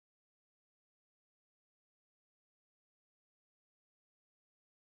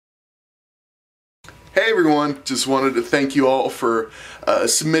Hey everyone, just wanted to thank you all for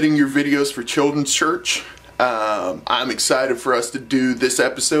submitting your videos for Children's Church. I'm excited for us to do this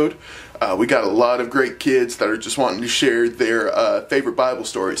episode. We got a lot of great kids that are just wanting to share their favorite Bible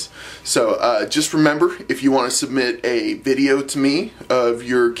stories. So just remember, if you want to submit a video to me of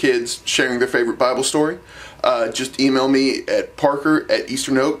your kids sharing their favorite Bible story, just email me at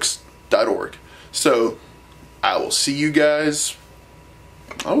parker@easternoaks.org. So I will see you guys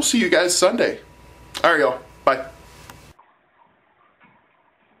Sunday. All right, y'all. Bye.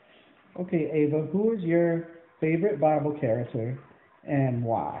 Okay, Ava, who is your favorite Bible character and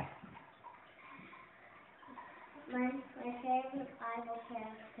why? My favorite Bible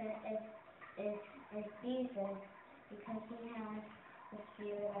character is Jesus because he has the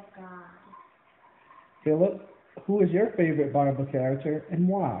Spirit of God. Philip, who is your favorite Bible character and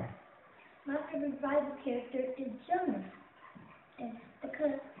why? My favorite Bible character is Jonah, and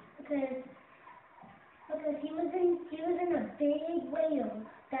because he was in a big whale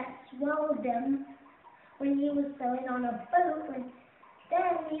that swallowed him when he was sailing on a boat, and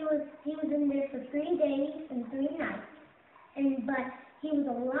then he was in there for 3 days and 3 nights, but he was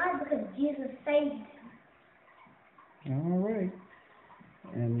alive because Jesus saved him. All right.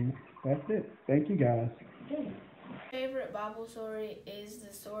 And that's it. Thank you, guys. My favorite Bible story is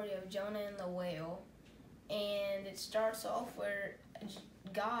the story of Jonah and the whale. And it starts off where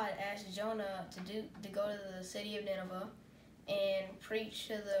God asked Jonah to go to the city of Nineveh and preach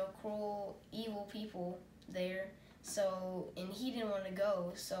to the cruel, evil people there. And he didn't want to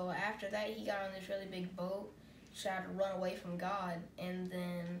go. So after that, he got on this really big boat, tried to run away from God. And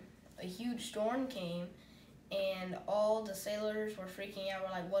then a huge storm came, and all the sailors were freaking out.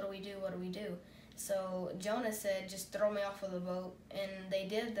 We're like, what do we do? What do we do? So Jonah said, just throw me off of the boat. And they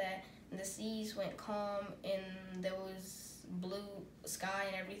did that. And the seas went calm, and there was blue sky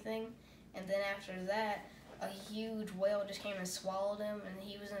and everything. And then after that, a huge whale just came and swallowed him, and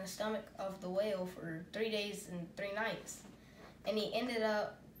he was in the stomach of the whale for 3 days and 3 nights. And he ended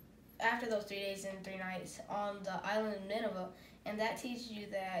up, after those 3 days and 3 nights, on the island of Nineveh. And that teaches you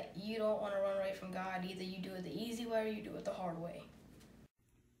that you don't want to run away from God. Either you do it the easy way or you do it the hard way.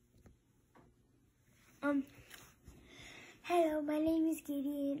 Hello, my name is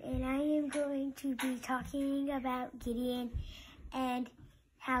Gideon, and I am going to be talking about Gideon and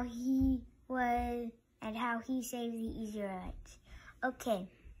how he saved the Israelites. Okay.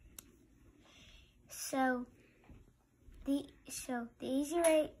 So the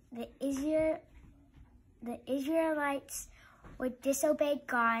Israelites would disobey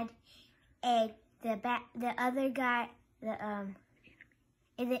God, and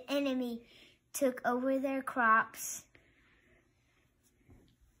the enemy took over their crops.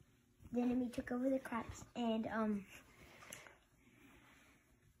 The enemy took over the crops, and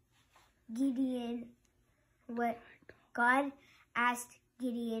God asked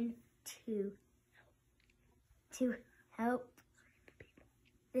Gideon to help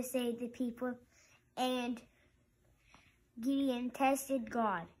to save the people, and Gideon tested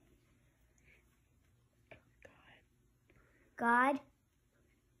God. God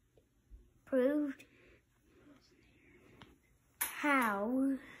proved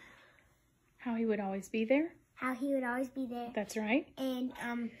how he would always be there. How he would always be there. That's right. And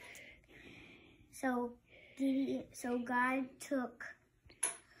so God took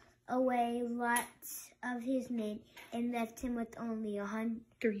away lots of his men and left him with only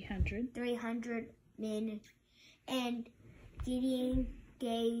 300 men. And Gideon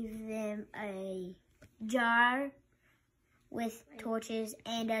gave them a jar with torches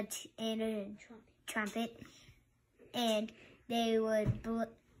and a trumpet, and they would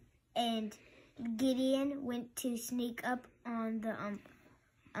and Gideon went to sneak up on the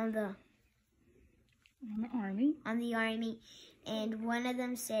army, and one of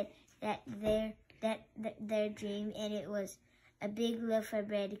them said that their dream, and it was a big loaf of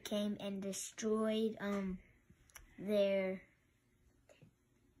bread came and destroyed the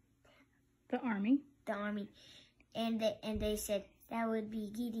army, and they said that would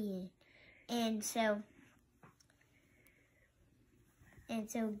be Gideon, and so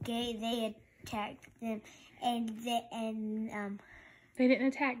they attacked them, and they didn't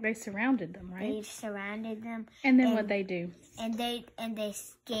attack. They surrounded them, right? They surrounded them. And then what'd they do? And they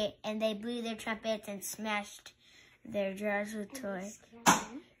blew their trumpets and smashed their jars with toys.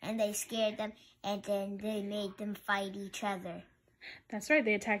 And they scared them, and then they made them fight each other. That's right.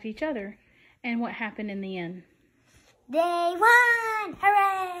 They attacked each other. And what happened in the end? They won!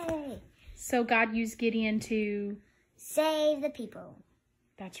 Hooray! So God used Gideon to save the people.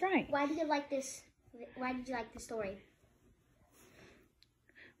 That's right. Why did you like this story?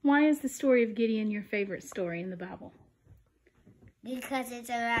 Why is the story of Gideon your favorite story in the Bible? Because it's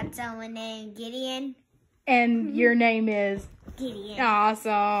about someone named Gideon. And your name is? Gideon.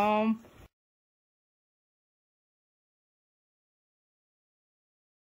 Awesome.